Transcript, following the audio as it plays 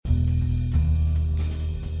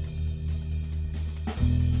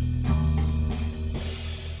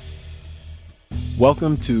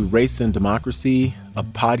Welcome to Race and Democracy, a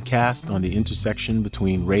podcast on the intersection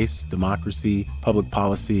between race, democracy, public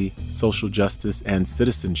policy, social justice, and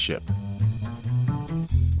citizenship.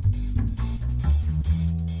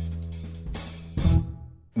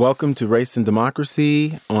 Welcome to Race and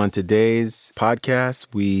Democracy. On today's podcast,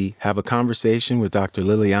 we have a conversation with Dr.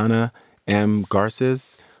 Liliana M.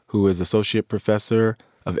 Garces, who is Associate Professor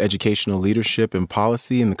of Educational Leadership and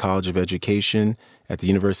Policy in the College of Education at the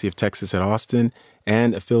University of Texas at Austin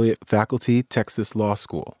and affiliate faculty, Texas Law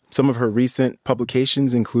School. Some of her recent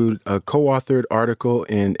publications include a co-authored article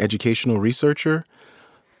in Educational Researcher,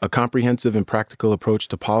 A Comprehensive and Practical Approach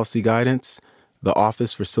to Policy Guidance, the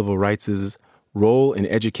Office for Civil Rights' Role in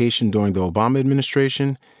Education During the Obama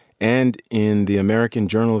Administration, and in the American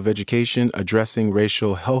Journal of Education, Addressing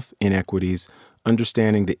Racial Health Inequities,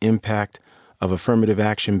 Understanding the Impact of Affirmative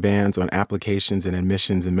Action Bans on Applications and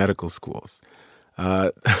Admissions in Medical Schools.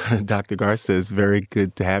 Dr. Garces, very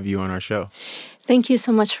good to have you on our show. Thank you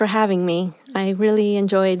so much for having me. I really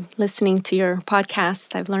enjoyed listening to your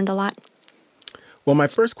podcast. I've learned a lot. Well, my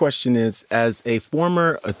first question is, as a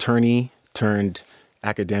former attorney turned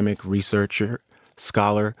academic researcher,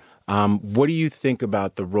 scholar, what do you think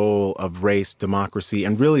about the role of race, democracy,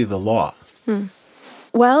 and really the law?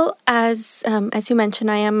 Well, as you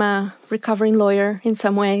mentioned, I am a recovering lawyer in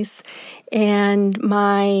some ways, and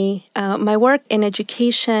my work in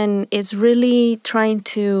education is really trying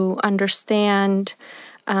to understand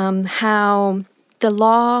how the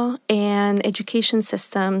law and education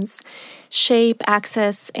systems shape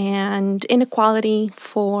access and inequality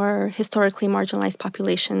for historically marginalized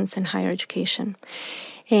populations in higher education.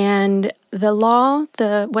 And the law,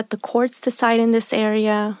 what the courts decide in this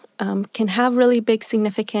area, can have really big,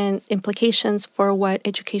 significant implications for what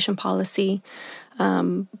education policy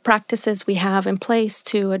practices we have in place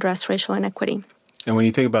to address racial inequity. And when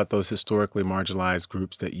you think about those historically marginalized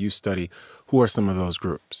groups that you study, who are some of those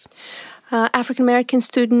groups? African American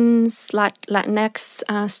students,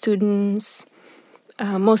 Latinx students,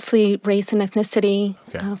 mostly race and ethnicity,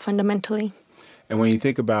 fundamentally. And when you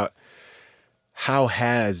think about how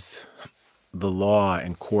has the law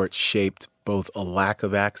and courts shaped both a lack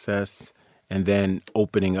of access and then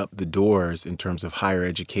opening up the doors in terms of higher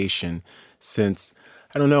education since,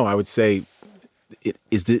 I don't know, I would say,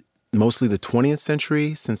 is it mostly the 20th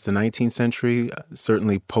century, since the 19th century,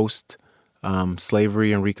 certainly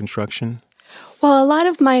post-slavery and Reconstruction? Well, a lot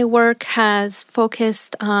of my work has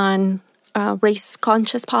focused on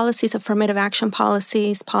race-conscious policies, affirmative action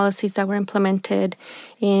policies that were implemented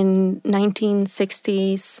in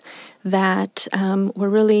 1960s that were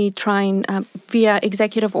really trying, via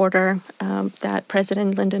executive order that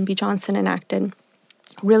President Lyndon B. Johnson enacted,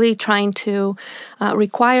 really trying to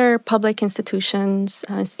require public institutions,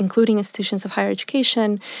 including institutions of higher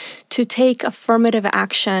education, to take affirmative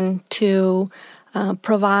action to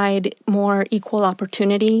provide more equal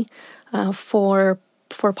opportunity for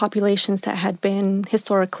populations that had been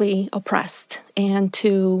historically oppressed and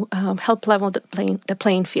to help level the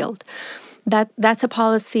playing field. That's a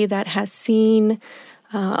policy that has seen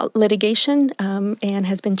litigation and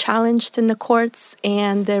has been challenged in the courts,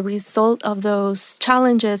 and the result of those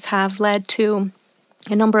challenges have led to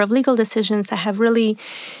a number of legal decisions that have really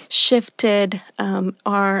shifted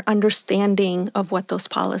our understanding of what those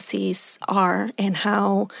policies are and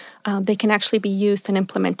how they can actually be used and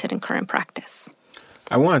implemented in current practice.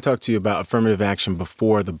 I want to talk to you about affirmative action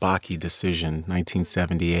before the Bakke decision,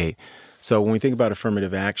 1978. So when we think about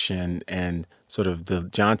affirmative action and sort of the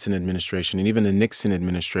Johnson administration and even the Nixon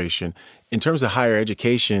administration, in terms of higher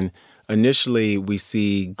education, initially we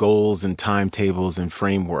see goals and timetables and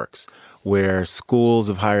frameworks where schools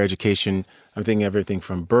of higher education, I'm thinking everything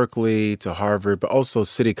from Berkeley to Harvard, but also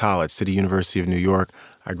City College, City University of New York.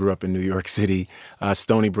 I grew up in New York City,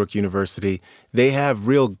 Stony Brook University. They have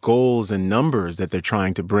real goals and numbers that they're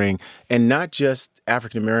trying to bring, and not just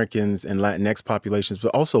African Americans and Latinx populations, but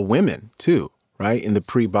also women too, right, in the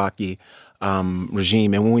pre-Bakke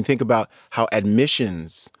regime. And when we think about how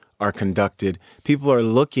admissions are conducted, people are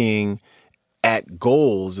looking at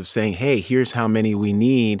goals of saying, hey, here's how many we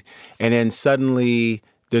need, and then suddenly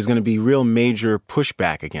there's going to be real major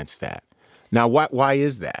pushback against that. Now, why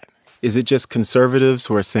is that? Is it just conservatives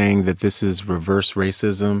who are saying that this is reverse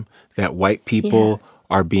racism, that white people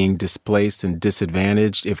are being displaced and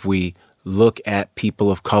disadvantaged if we look at people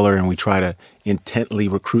of color and we try to intently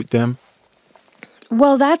recruit them?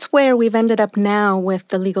 Well, that's where we've ended up now with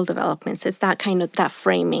the legal developments. It's that kind of that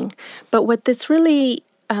framing. But what this really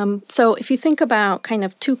so if you think about kind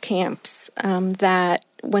of two camps that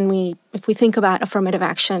if we think about affirmative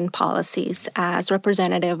action policies as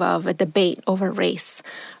representative of a debate over race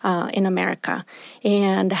in America,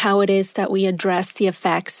 and how it is that we address the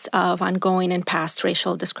effects of ongoing and past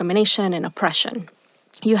racial discrimination and oppression.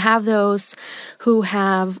 You have those who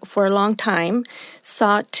have, for a long time,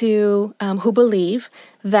 who believe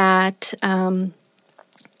that,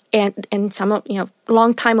 and some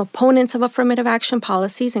longtime opponents of affirmative action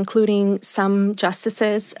policies, including some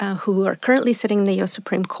justices who are currently sitting in the U.S.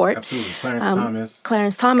 Supreme Court. Absolutely.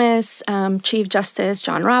 Clarence Thomas, Chief Justice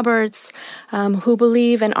John Roberts, who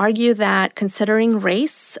believe and argue that considering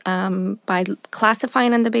race, by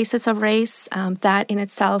classifying on the basis of race, that in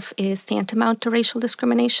itself is tantamount to racial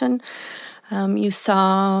discrimination. You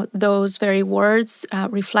saw those very words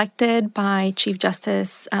reflected by Chief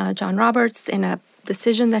Justice John Roberts in a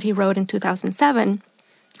decision that he wrote in 2007,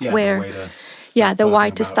 the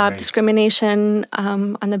way to stop discrimination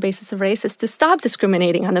on the basis of race is to stop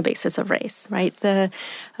discriminating on the basis of race, right? A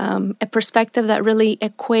perspective that really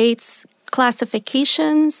equates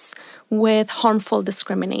classifications with harmful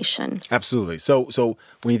discrimination. Absolutely. So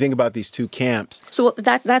when you think about these two camps, so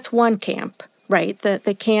that's one camp. Right,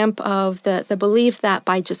 the camp of the belief that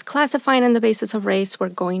by just classifying on the basis of race, we're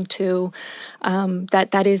going to,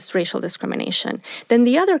 that is racial discrimination. Then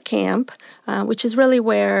the other camp, which is really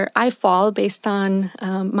where I fall based on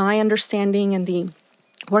my understanding and the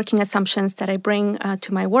working assumptions that I bring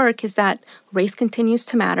to my work, is that race continues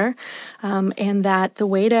to matter, and that the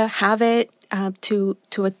way to have it to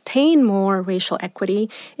attain more racial equity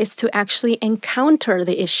is to actually encounter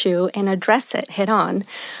the issue and address it head on.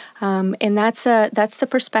 And that's the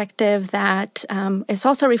perspective that is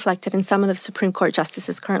also reflected in some of the Supreme Court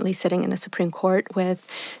justices currently sitting in the Supreme Court, with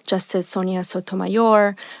Justice Sonia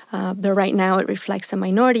Sotomayor. Though right now it reflects a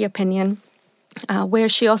minority opinion, where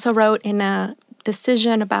she also wrote in a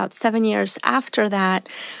decision about 7 years after that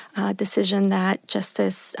decision that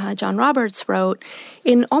Justice John Roberts wrote,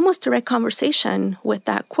 in almost direct conversation with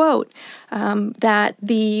that quote, that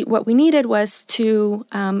what we needed was to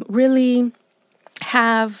really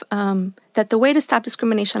have that the way to stop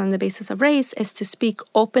discrimination on the basis of race is to speak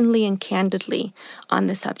openly and candidly on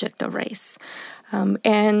the subject of race.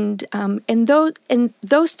 In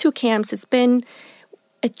those two camps, it's been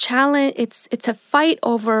a challenge. It's a fight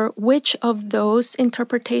over which of those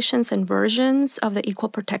interpretations and versions of the Equal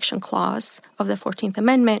Protection Clause of the 14th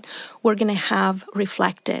Amendment we're going to have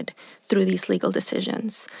reflected through these legal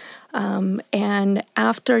decisions. And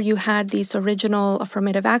after you had these original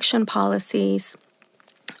affirmative action policies,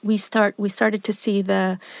 we started to see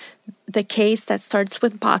the case that starts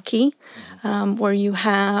with Bakke, where you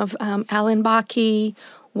have Alan Bakke,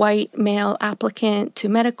 white male applicant to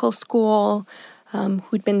medical school,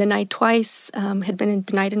 who'd been denied twice, had been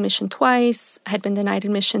denied admission twice, had been denied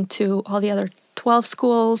admission to all the other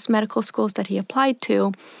 12 medical schools that he applied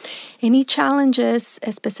to. And he challenges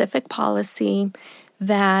a specific policy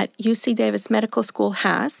that UC Davis Medical School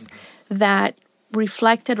has that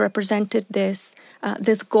represented this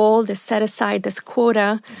goal, this set aside, this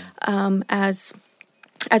quota, as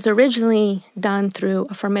originally done through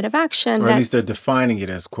affirmative action. Or at least they're defining it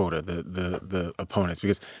as quota, the opponents,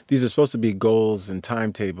 because these are supposed to be goals and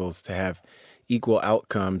timetables to have equal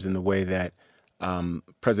outcomes in the way that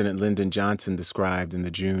President Lyndon Johnson described in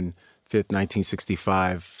the June 5th,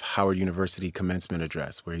 1965 Howard University commencement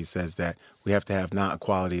address, where he says that we have to have not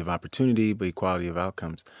equality of opportunity, but equality of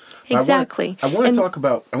outcomes. Exactly. I want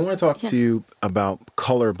to talk to you about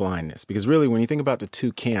color blindness, because really when you think about the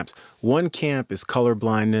two camps, one camp is color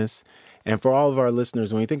blindness. And for all of our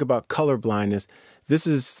listeners, when you think about color blindness, this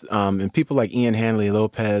is, and people like Ian Hanley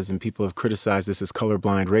Lopez and people have criticized this as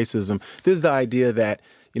colorblind racism. This is the idea that,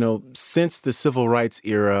 since the civil rights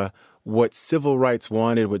era, what civil rights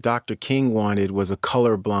wanted, what Dr. King wanted, was a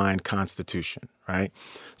colorblind constitution, right?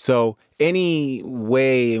 So any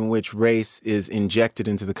way in which race is injected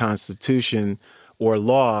into the Constitution or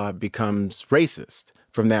law becomes racist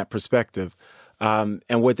from that perspective. And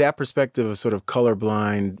what that perspective of sort of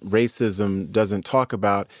colorblind racism doesn't talk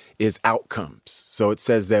about is outcomes. So it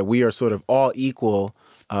says that we are sort of all equal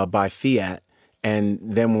by fiat. And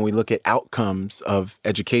then when we look at outcomes of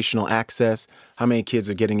educational access, how many kids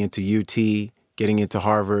are getting into UT, getting into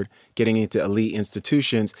Harvard, getting into elite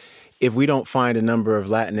institutions, if we don't find a number of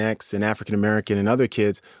Latinx and African American and other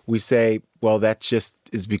kids, we say, well, that just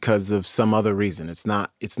is because of some other reason. It's not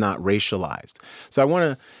racialized. So I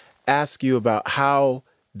want to ask you about how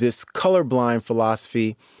this colorblind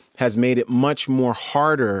philosophy has made it much more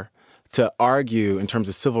harder to argue in terms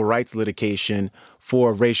of civil rights litigation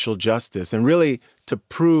for racial justice and really to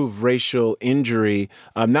prove racial injury,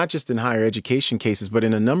 not just in higher education cases, but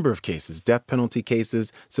in a number of cases, death penalty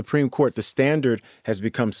cases, Supreme Court. The standard has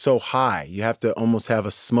become so high. You have to almost have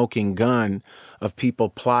a smoking gun of people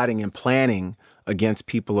plotting and planning against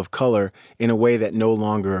people of color in a way that no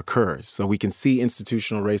longer occurs. So we can see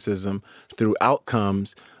institutional racism through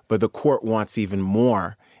outcomes, but the court wants even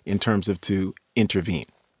more in terms of to intervene.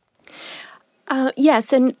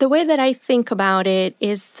 Yes, and the way that I think about it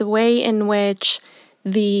is the way in which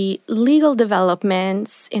the legal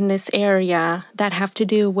developments in this area that have to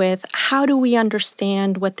do with how do we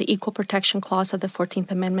understand what the Equal Protection Clause of the 14th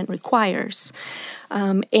Amendment requires,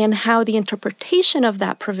 and how the interpretation of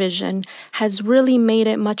that provision has really made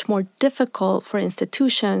it much more difficult for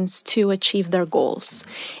institutions to achieve their goals.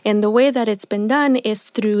 And the way that it's been done is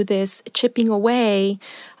through this chipping away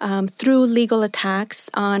through legal attacks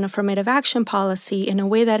on affirmative action policy in a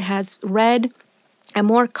way that has read a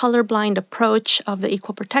more colorblind approach of the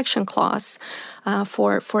Equal Protection Clause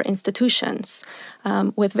for institutions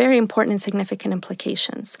with very important and significant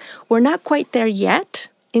implications. We're not quite there yet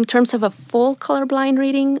in terms of a full colorblind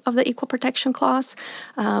reading of the Equal Protection Clause.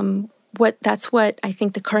 That's what I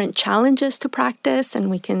think the current challenge is to practice, and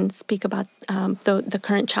we can speak about the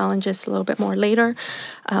current challenges a little bit more later,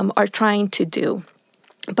 are trying to do.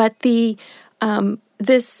 But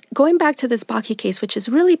this going back to this Bakke case, which is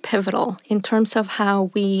really pivotal in terms of how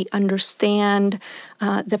we understand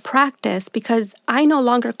the practice, because I no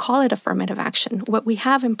longer call it affirmative action. What we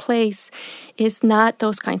have in place is not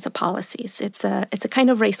those kinds of policies. It's a kind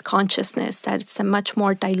of race consciousness that it's a much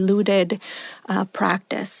more diluted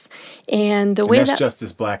practice. And that's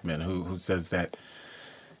Justice Blackmun who says that,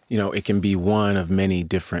 it can be one of many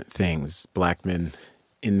different things. Blackmun,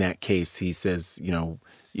 in that case, he says, you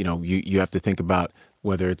have to think about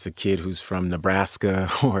whether it's a kid who's from Nebraska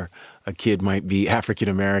or a kid might be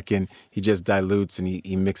African-American. He just dilutes and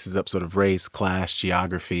he mixes up sort of race, class,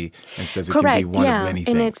 geography, and says it can be one of many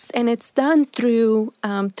things. And it's done through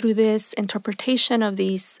this interpretation of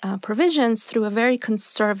these provisions through a very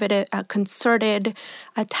concerted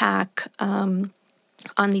attack on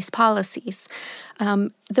these policies.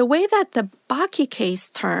 The way that the Bakke case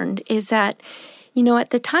turned is that, at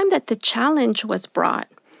the time that the challenge was brought,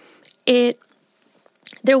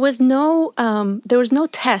 there was no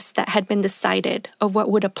test that had been decided of what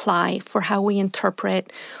would apply for how we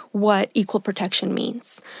interpret what equal protection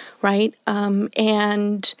means, right?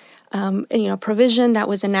 And a provision that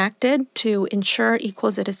was enacted to ensure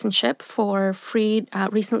equal citizenship for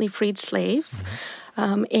recently freed slaves.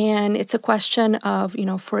 Mm-hmm. And it's a question of,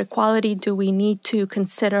 for equality, do we need to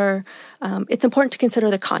consider, it's important to consider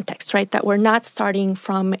the context, right? That we're not starting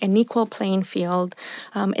from an equal playing field.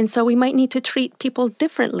 And so we might need to treat people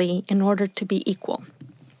differently in order to be equal.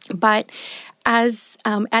 But as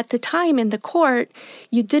at the time in the court,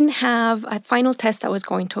 you didn't have a final test that was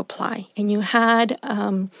going to apply. And you had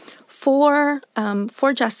four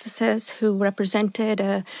justices who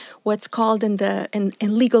represented what's called in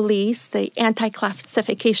legalese the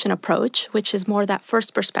anti-classification approach, which is more that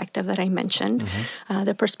first perspective that I mentioned, mm-hmm.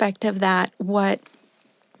 The perspective that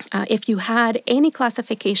if you had any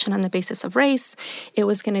classification on the basis of race, it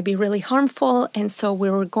was going to be really harmful, and so we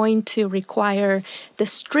were going to require the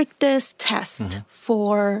strictest test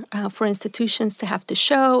mm-hmm. for institutions to have to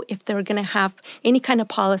show if they were going to have any kind of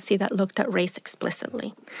policy that looked at race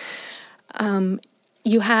explicitly.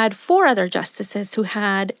 You had four other justices who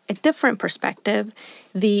had a different perspective,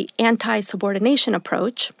 the anti-subordination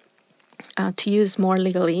approach, to use more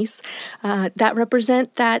legalese, that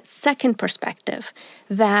represent that second perspective,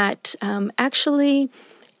 that actually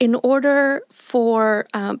in order for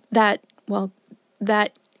that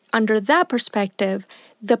under that perspective,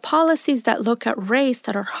 the policies that look at race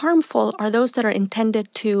that are harmful are those that are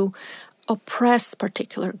intended to oppress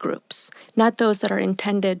particular groups, not those that are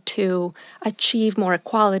intended to achieve more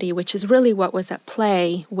equality, which is really what was at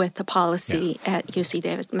play with the policy at UC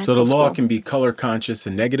Davis Medical School. So the law can be color conscious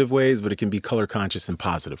in negative ways, but it can be color conscious in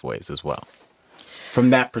positive ways as well.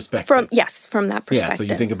 From that perspective. From that perspective. Yeah, so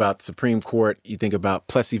you think about Supreme Court, you think about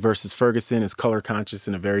Plessy versus Ferguson is color conscious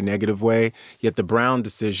in a very negative way, yet the Brown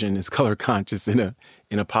decision is color conscious in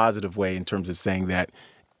a positive way in terms of saying that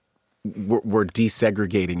we're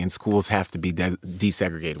desegregating and schools have to be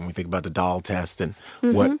desegregated. When we think about the Dahl test and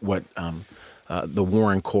mm-hmm. what the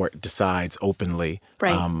Warren Court decides openly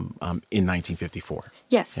in 1954.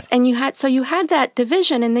 Yes, yeah. And you had that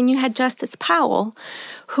division, and then you had Justice Powell,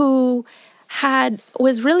 who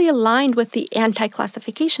was really aligned with the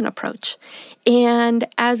anti-classification approach. And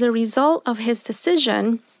as a result of his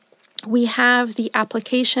decision, we have the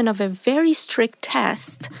application of a very strict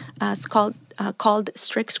test called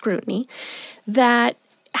strict scrutiny that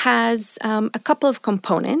has a couple of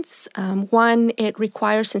components. One, it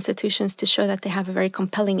requires institutions to show that they have a very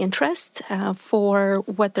compelling interest for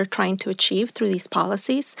what they're trying to achieve through these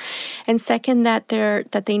policies. And second, that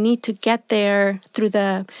they need to get there through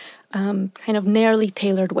the kind of narrowly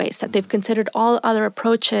tailored ways, that they've considered all other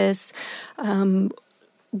approaches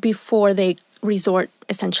before they resort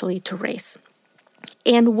essentially to race.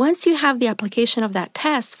 And once you have the application of that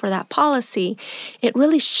test for that policy, it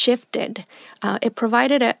really shifted. It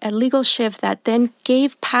provided a legal shift that then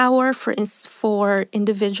gave power for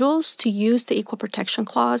individuals to use the Equal Protection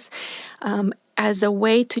Clause as a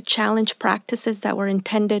way to challenge practices that were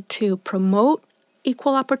intended to promote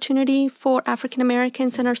equal opportunity for African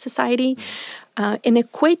Americans in our society, and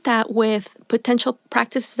equate that with potential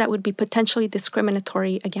practices that would be potentially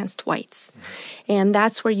discriminatory against whites. And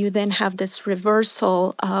that's where you then have this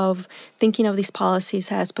reversal of thinking of these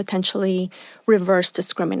policies as potentially reverse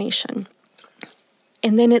discrimination.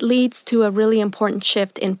 And then it leads to a really important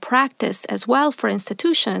shift in practice as well for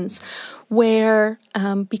institutions where,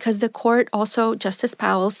 because the court also, Justice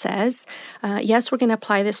Powell says, yes, we're going to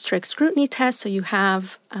apply this strict scrutiny test, so you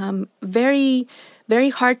have very, very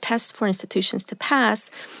hard tests for institutions to pass.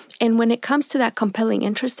 And when it comes to that compelling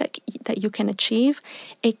interest that you can achieve,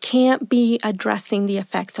 it can't be addressing the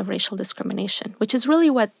effects of racial discrimination, which is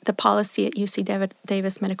really what the policy at UC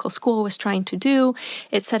Davis Medical School was trying to do.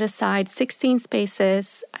 It set aside 16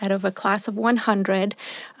 spaces out of a class of 100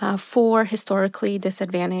 for historically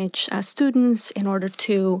disadvantaged students in order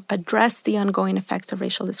to address the ongoing effects of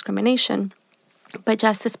racial discrimination. But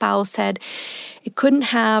Justice Powell said it couldn't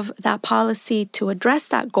have that policy to address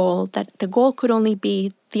that goal, that the goal could only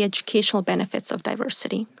be the educational benefits of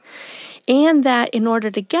diversity. And that in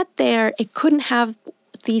order to get there, it couldn't have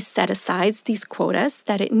these set-asides, these quotas,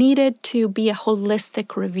 that it needed to be a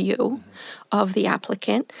holistic review of the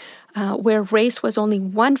applicant, where race was only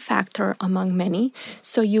one factor among many.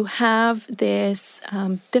 So you have this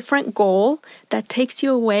different goal that takes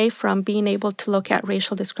you away from being able to look at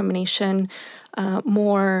racial discrimination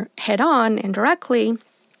more head-on and directly,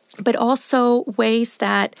 but also ways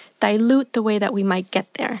that dilute the way that we might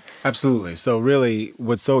get there. Absolutely. So really,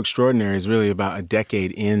 what's so extraordinary is really about a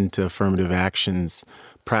decade into affirmative action's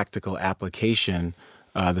practical application,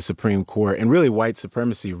 the Supreme Court, and really white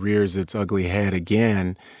supremacy rears its ugly head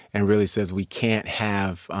again and really says we can't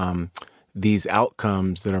have these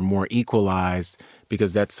outcomes that are more equalized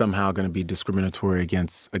because that's somehow going to be discriminatory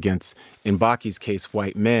against, in Baki's case,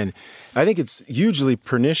 white men. I think it's hugely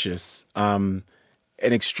pernicious and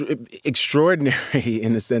extraordinary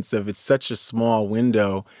in the sense of it's such a small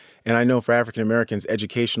window. And I know for African Americans,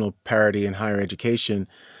 educational parity in higher education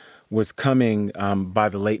was coming by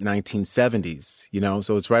the late 1970s,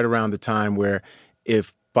 so it's right around the time where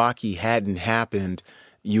if Baki hadn't happened,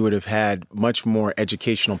 you would have had much more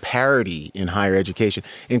educational parity in higher education,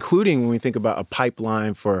 including when we think about a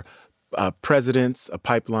pipeline for presidents, a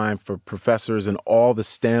pipeline for professors in all the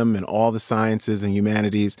STEM and all the sciences and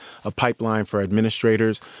humanities, a pipeline for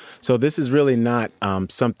administrators. So this is really not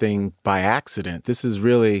something by accident. This is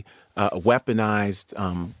really a weaponized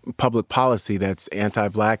public policy that's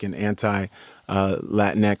anti-Black and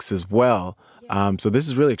anti-Latinx as well. So this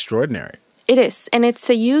is really extraordinary. It is, and it's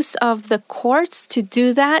the use of the courts to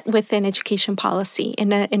do that within education policy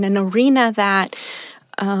in an arena that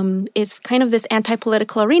is kind of this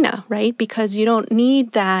anti-political arena, right? Because you don't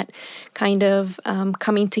need that kind of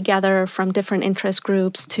coming together from different interest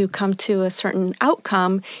groups to come to a certain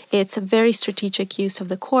outcome. It's a very strategic use of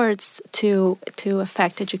the courts to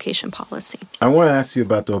affect education policy. I want to ask you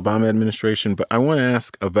about the Obama administration, but I want to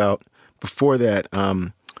ask about, before that,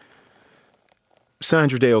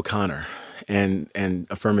 Sandra Day O'Connor and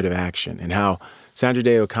affirmative action, and how Sandra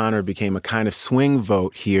Day O'Connor became a kind of swing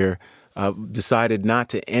vote here, decided not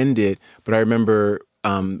to end it. But I remember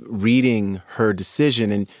reading her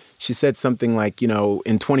decision, and she said something like,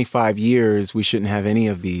 in 25 years, we shouldn't have any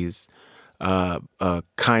of these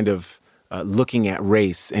kind of looking at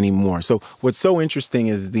race anymore. So what's so interesting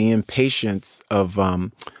is the impatience of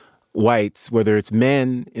whites, whether it's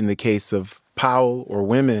men in the case of Powell or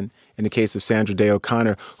women in the case of Sandra Day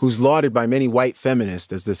O'Connor, who's lauded by many white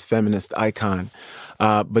feminists as this feminist icon,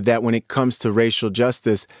 but that when it comes to racial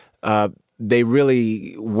justice, they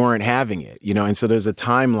really weren't having it, and so there's a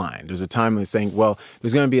timeline. There's a timeline saying, well,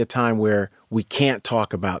 there's going to be a time where we can't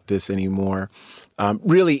talk about this anymore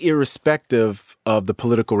really irrespective of the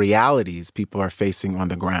political realities people are facing on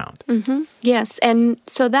the ground. Mm-hmm. Yes, and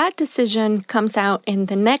so that decision comes out in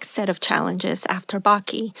the next set of challenges after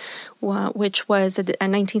Bakke, which was a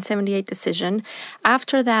 1978 decision.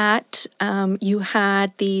 After that, you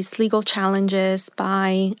had these legal challenges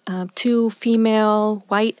by two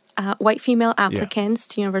white female applicants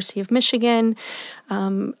to University of Michigan,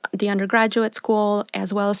 the undergraduate school,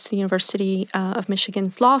 as well as the University of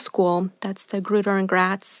Michigan's law school. That's the Grutter and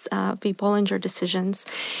Gratz v. Bollinger decisions.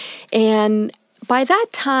 And by that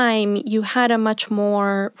time, you had a much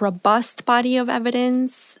more robust body of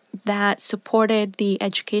evidence that supported the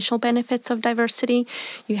educational benefits of diversity.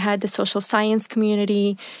 You had the social science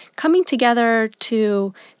community coming together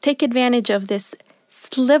to take advantage of this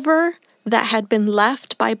sliver that had been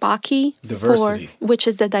left by Bakke, which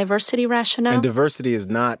is the diversity rationale. And diversity is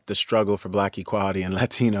not the struggle for Black equality and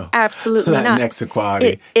Latino. Absolutely not. Latinx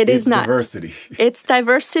equality. It is not. Diversity. It's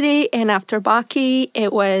diversity, and after Bakke,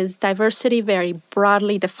 it was diversity very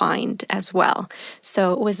broadly defined as well.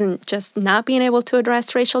 So it wasn't just not being able to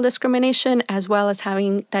address racial discrimination, as well as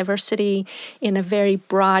having diversity in a very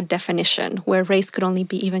broad definition, where race could only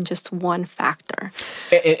be even just one factor.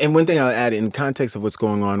 And one thing I'll add, in context of what's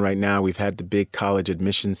going on right now, we've had the big college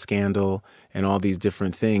admission scandal and all these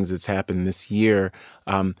different things that's happened this year.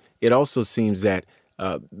 It also seems that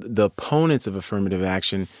the opponents of affirmative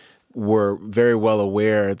action were very well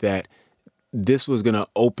aware that this was going to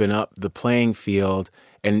open up the playing field,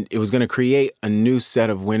 and it was going to create a new set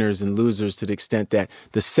of winners and losers, to the extent that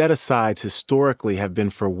the set-asides historically have been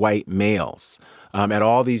for white males. At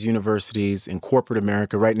all these universities in corporate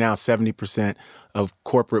America, right now, 70% of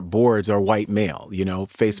corporate boards are white male. You know,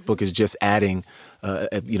 Facebook is just adding,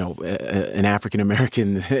 an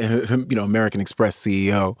African-American, American Express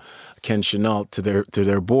CEO, Ken Chenault, to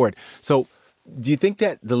their board. So do you think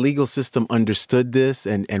that the legal system understood this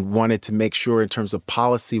and wanted to make sure, in terms of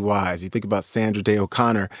policy-wise, you think about Sandra Day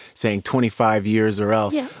O'Connor saying 25 years or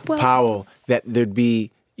else, Powell, that there'd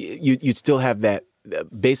be, you'd still have that,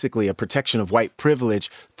 basically a protection of white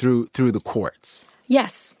privilege through the courts?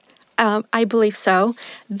 Yes, I believe so.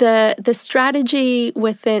 The strategy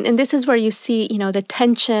within, and this is where you see, the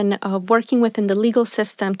tension of working within the legal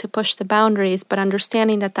system to push the boundaries, but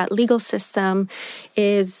understanding that legal system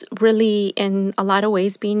is really, in a lot of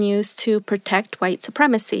ways, being used to protect white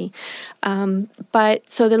supremacy. But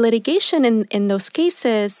so the litigation in those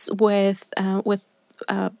cases with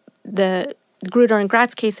the Grutter and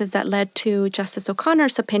Gratz cases that led to Justice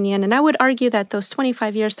O'Connor's opinion, and I would argue that those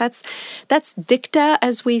 25 years, that's dicta,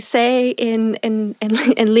 as we say in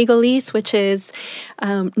legalese, which is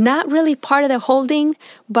not really part of the holding,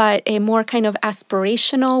 but a more kind of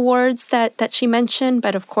aspirational words that she mentioned.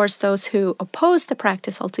 But of course, those who oppose the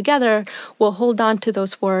practice altogether will hold on to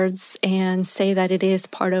those words and say that it is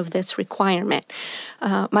part of this requirement.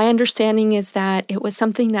 My understanding is that it was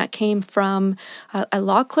something that came from a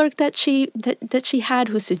law clerk that she had,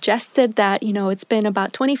 who suggested that, it's been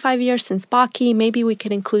about 25 years since Bakke, maybe we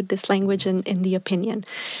could include this language in the opinion.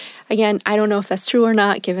 Again, I don't know if that's true or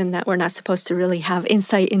not, given that we're not supposed to really have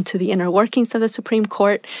insight into the inner workings of the Supreme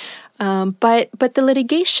Court. But the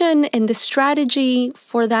litigation and the strategy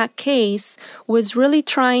for that case was really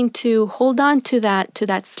trying to hold on to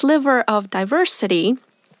that sliver of diversity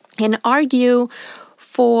and argue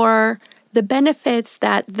for the benefits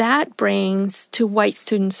that brings to white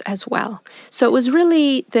students as well. So it was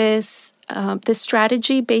really this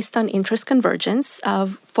strategy based on interest convergence,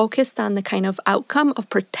 focused on the kind of outcome of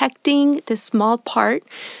protecting this small part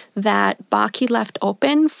that Bakke left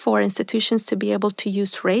open for institutions to be able to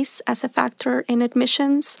use race as a factor in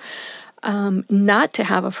admissions. Not to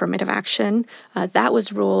have affirmative action. That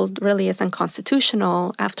was ruled really as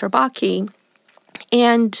unconstitutional after Bakke.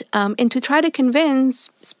 And to try to convince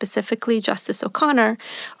specifically Justice O'Connor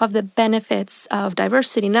of the benefits of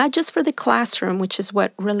diversity, not just for the classroom, which is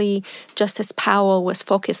what really Justice Powell was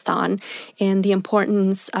focused on, and the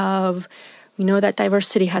importance of, we know that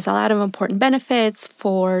diversity has a lot of important benefits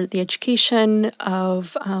for the education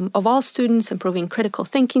of all students, improving critical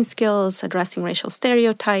thinking skills, addressing racial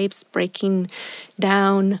stereotypes, breaking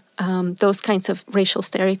down those kinds of racial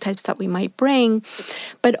stereotypes that we might bring.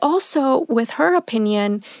 But also, with her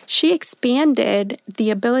opinion, she expanded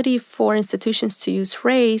the ability for institutions to use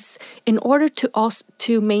race in order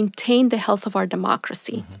to maintain the health of our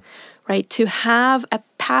democracy. Mm-hmm. Right, to have a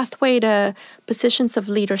pathway to positions of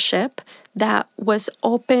leadership that was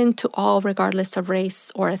open to all, regardless of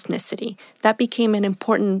race or ethnicity. That became an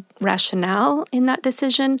important rationale in that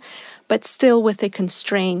decision, but still with the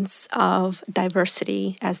constraints of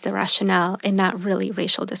diversity as the rationale and not really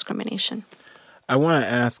racial discrimination. I want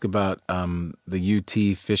to ask about the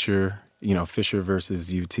UT Fisher, Fisher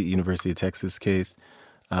versus UT, University of Texas case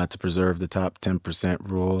to preserve the top 10%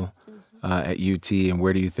 rule at UT, and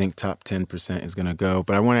where do you think top 10% is going to go?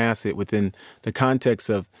 But I want to ask it within the context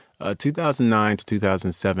of 2009 to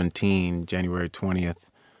 2017, January 20th,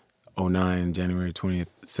 09, January 20th,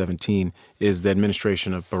 17, is the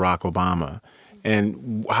administration of Barack Obama.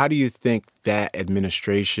 And how do you think that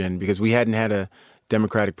administration, because we hadn't had a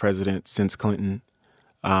Democratic president since Clinton,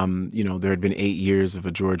 there had been 8 years of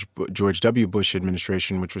a George W. Bush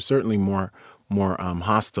administration, which was certainly more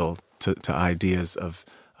hostile to ideas of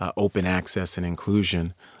open access and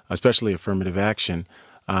inclusion, especially affirmative action.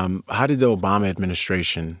 How did the Obama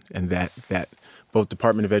administration and that both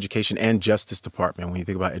Department of Education and Justice Department, when you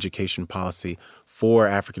think about education policy for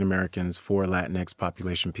African Americans, for Latinx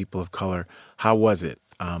population, people of color, how was it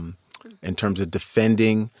in terms of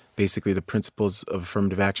defending basically the principles of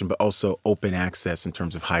affirmative action, but also open access in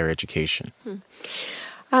terms of higher education?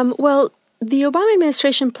 Well, the Obama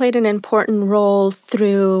administration played an important role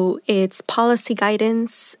through its policy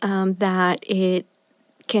guidance that it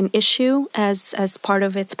can issue as part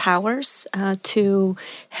of its powers to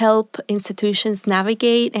help institutions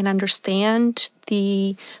navigate and understand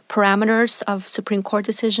the parameters of Supreme Court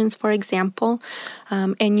decisions, for example.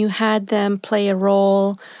 And you had them play a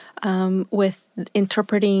role with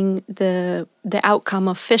interpreting the outcome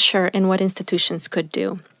of Fisher and what institutions could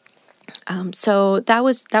do. So that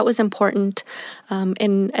was important,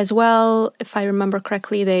 and as well, if I remember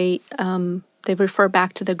correctly, they refer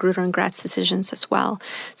back to the Grutter and Gratz decisions as well.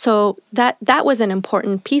 So that was an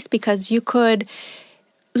important piece because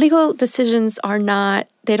legal decisions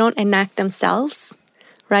they don't enact themselves,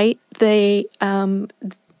 right?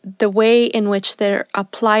 The way in which they're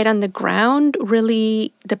applied on the ground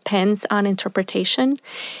really depends on interpretation.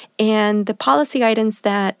 And the policy guidance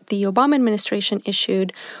that the Obama administration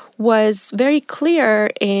issued was very clear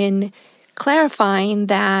in clarifying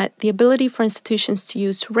that the ability for institutions to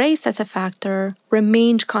use race as a factor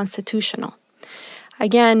remained constitutional.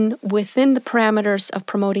 Again, within the parameters of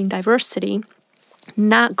promoting diversity,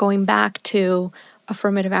 not going back to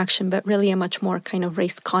affirmative action, but really a much more kind of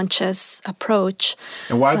race-conscious approach.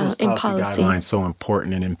 And why are those policy guidelines so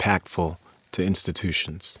important and impactful to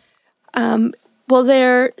institutions? Well,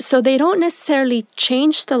 they don't necessarily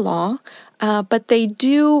change the law, but they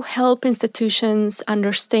do help institutions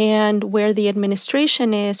understand where the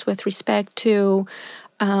administration is with respect to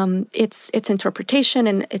its interpretation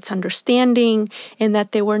and its understanding, and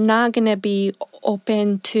that they were not going to be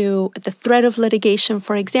open to the threat of litigation,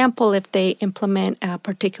 for example, if they implement a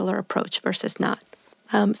particular approach versus not.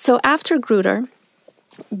 So after Grutter,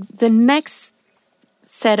 the next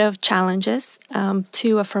set of challenges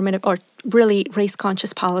to affirmative or really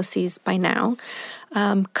race-conscious policies by now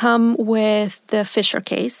come with the Fisher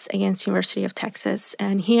case against University of Texas.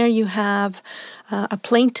 And here you have a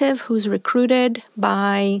plaintiff who's recruited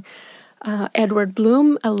by Edward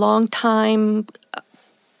Blum, a longtime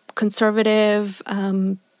conservative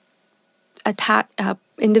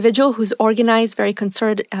individual who's organized very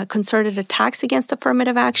concerted attacks against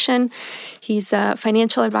affirmative action. He's a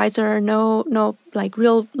financial advisor, no like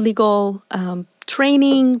real legal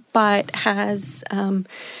training, but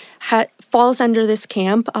falls under this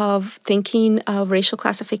camp of thinking of racial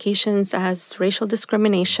classifications as racial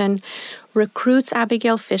discrimination, recruits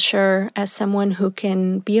Abigail Fisher as someone who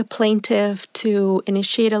can be a plaintiff to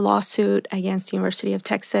initiate a lawsuit against the University of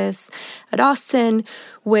Texas at Austin,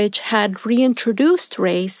 which had reintroduced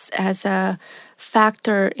race as a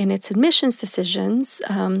factor in its admissions decisions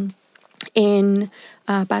in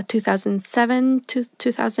about 2007 to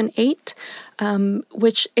 2008,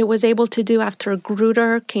 which it was able to do after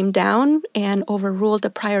Grutter came down and overruled the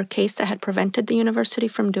prior case that had prevented the university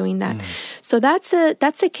from doing that. So that's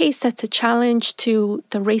a case that's a challenge to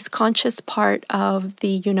the race-conscious part of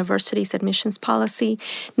the university's admissions policy,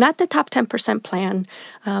 not the top 10% plan.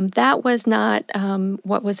 That was not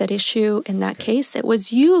what was at issue in that case. It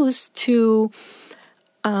was used to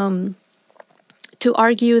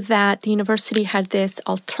argue that the university had this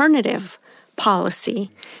alternative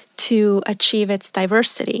policy to achieve its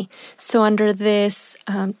diversity. So under this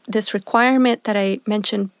requirement that I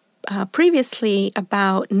mentioned previously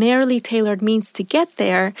about narrowly tailored means to get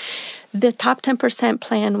there, the top 10%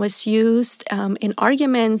 plan was used in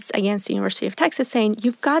arguments against the University of Texas, saying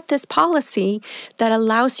you've got this policy that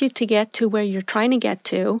allows you to get to where you're trying to get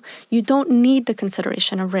to. You don't need the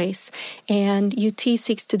consideration of race. And UT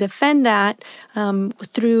seeks to defend that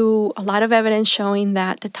through a lot of evidence showing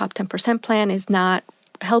that the top 10% plan is not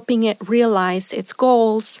helping it realize its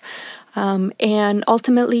goals. And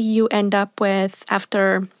ultimately, you end up with,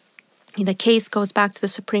 after The case goes back to the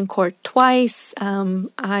Supreme Court twice.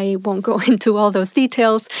 I won't go into all those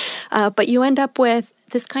details, but you end up with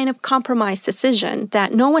this kind of compromise decision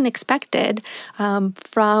that no one expected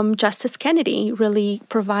from Justice Kennedy, really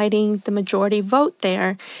providing the majority vote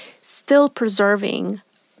there, still preserving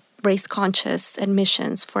race-conscious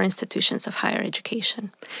admissions for institutions of higher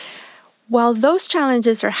education. While those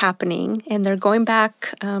challenges are happening and they're going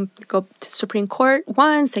back, go to Supreme Court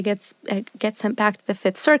once, it gets sent back to the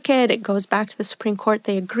Fifth Circuit, it goes back to the Supreme Court,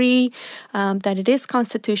 they agree that it is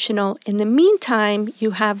constitutional. In the meantime,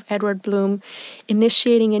 you have Edward Blum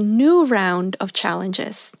initiating a new round of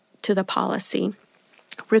challenges to the policy,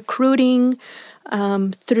 recruiting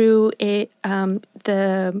through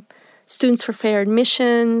the Students for Fair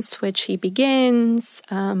Admissions, which he begins,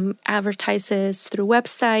 advertises through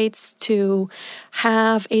websites to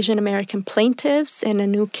have Asian American plaintiffs in a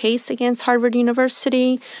new case against Harvard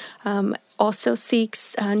University, also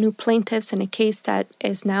seeks new plaintiffs in a case that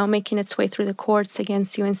is now making its way through the courts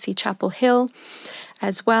against UNC Chapel Hill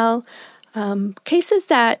as well. Cases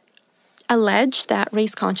that allege that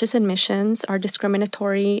race-conscious admissions are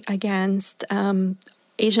discriminatory against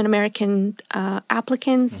Asian American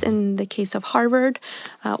applicants in the case of Harvard,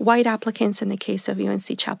 white applicants in the case of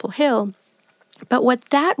UNC Chapel Hill. But what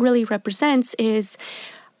that really represents is,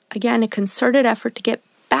 again, a concerted effort to get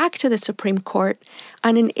back to the Supreme Court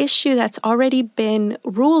on an issue that's already been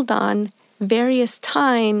ruled on various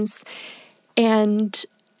times and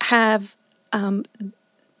have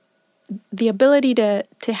the ability to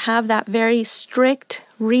have that very strict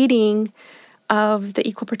reading of the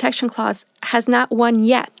Equal Protection Clause has not won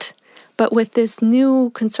yet. But with this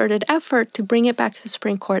new concerted effort to bring it back to the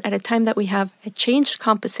Supreme Court at a time that we have a changed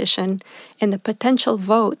composition and the potential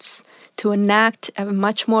votes to enact a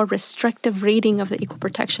much more restrictive reading of the Equal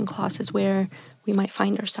Protection Clause is where we might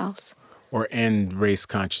find ourselves. Or end race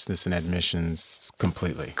consciousness in admissions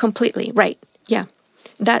completely. Completely, right. Yeah.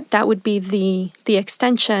 That would be the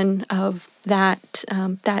extension of that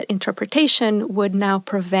interpretation would now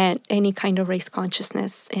prevent any kind of race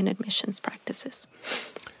consciousness in admissions practices.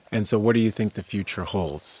 And so what do you think the future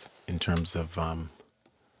holds in terms of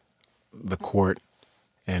the court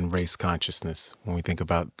and race consciousness when we think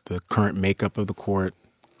about the current makeup of the court,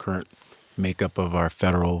 current makeup of our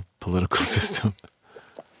federal political system?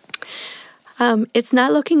 It's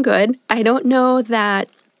not looking good. I don't know that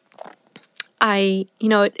a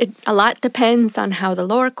lot depends on how the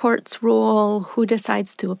lower courts rule, who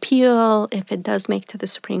decides to appeal, if it does make to the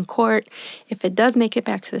Supreme Court. If it does make it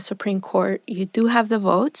back to the Supreme Court, you do have the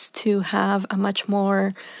votes to have a much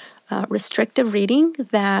more restrictive reading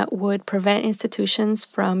that would prevent institutions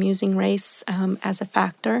from using race as a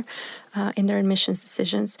factor in their admissions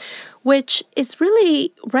decisions, which is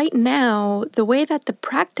really, right now, the way that the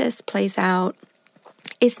practice plays out.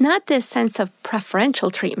 It's not this sense of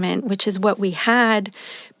preferential treatment, which is what we had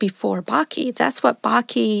before Bakke. That's what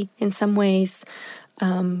Bakke, in some ways,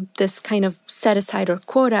 this kind of set-aside or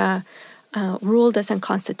quota ruled as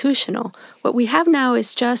unconstitutional. What we have now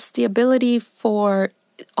is just the ability for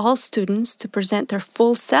all students to present their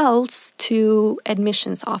full selves to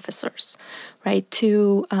admissions officers, right?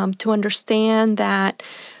 To understand that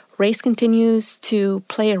race continues to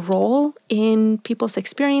play a role in people's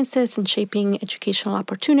experiences and shaping educational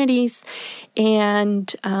opportunities,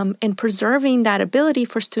 and preserving that ability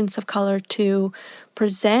for students of color to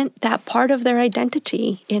present that part of their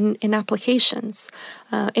identity in applications.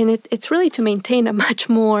 And it's really to maintain a much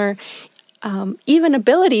more even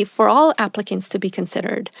ability for all applicants to be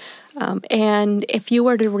considered. And if you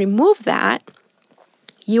were to remove that,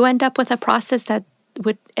 you end up with a process that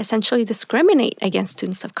would essentially discriminate against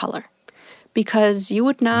students of color, because you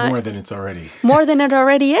would not... More than it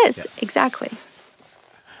already is. Yes. Exactly.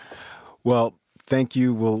 Well, thank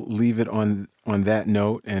you. We'll leave it on that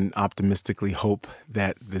note and optimistically hope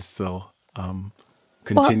that this will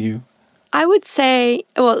continue. Well, I would say,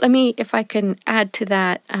 let me, if I can add to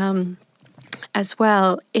that as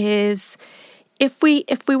well, is if we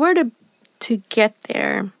were to get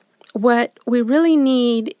there, what we really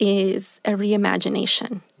need is a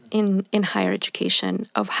reimagination in higher education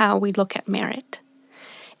of how we look at merit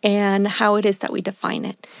and how it is that we define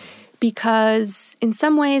it. Because in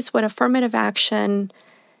some ways, what affirmative action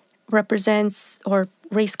represents, or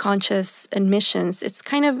race-conscious admissions, it's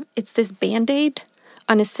this Band-Aid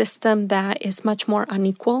on a system that is much more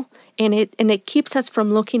unequal, and it keeps us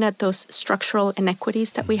from looking at those structural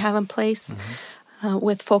inequities that we have in place. Mm-hmm.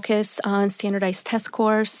 With focus on standardized test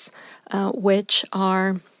scores, which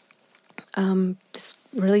are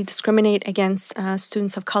really discriminate against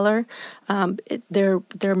students of color.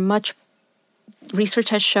 They're much.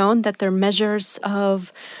 Research has shown that they're measures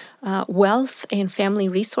of wealth and family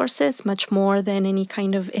resources much more than any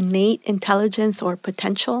kind of innate intelligence or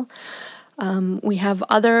potential. We have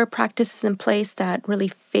other practices in place that really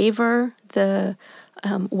favor the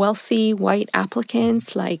wealthy white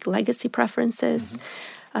applicants, like legacy preferences.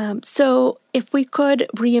 So if we could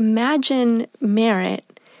reimagine merit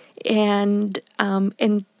and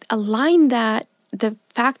align that, the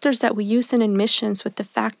factors that we use in admissions with the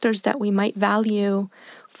factors that we might value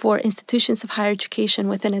for institutions of higher education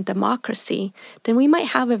within a democracy, then we might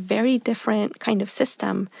have a very different kind of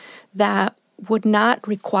system that would not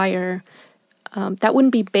require, that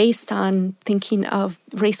wouldn't be based on thinking of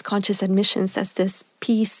race-conscious admissions as this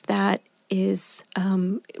piece that is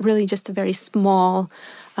really just a very small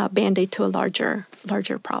Band-Aid to a larger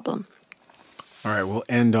problem. All right, we'll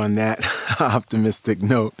end on that optimistic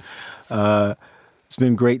note. It's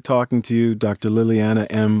been great talking to you, Dr. Liliana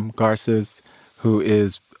M. Garces, who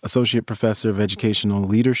is Associate Professor of Educational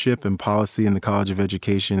Leadership and Policy in the College of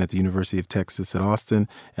Education at the University of Texas at Austin,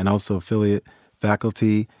 and also affiliate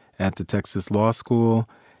faculty at the Texas Law School,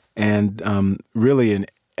 and really an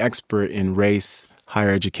expert in race,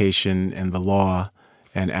 higher education, and the law,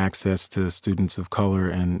 and access to students of color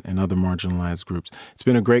and other marginalized groups. It's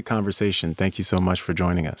been a great conversation. Thank you so much for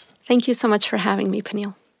joining us. Thank you so much for having me,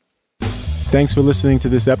 Peniel. Thanks for listening to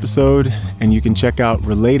this episode, and you can check out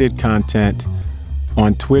related content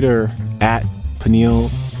on Twitter at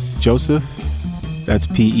Peniel Joseph. That's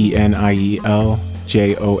PENIEL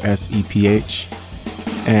JOSEPH.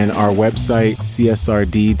 And our website,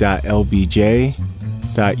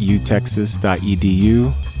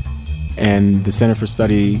 csrd.lbj.utexas.edu. And the Center for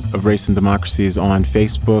Study of Race and Democracy is on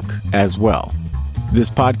Facebook as well. This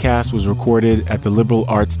podcast was recorded at the Liberal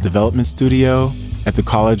Arts Development Studio at the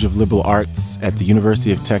College of Liberal Arts at the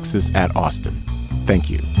University of Texas at Austin.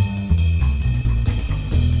 Thank you.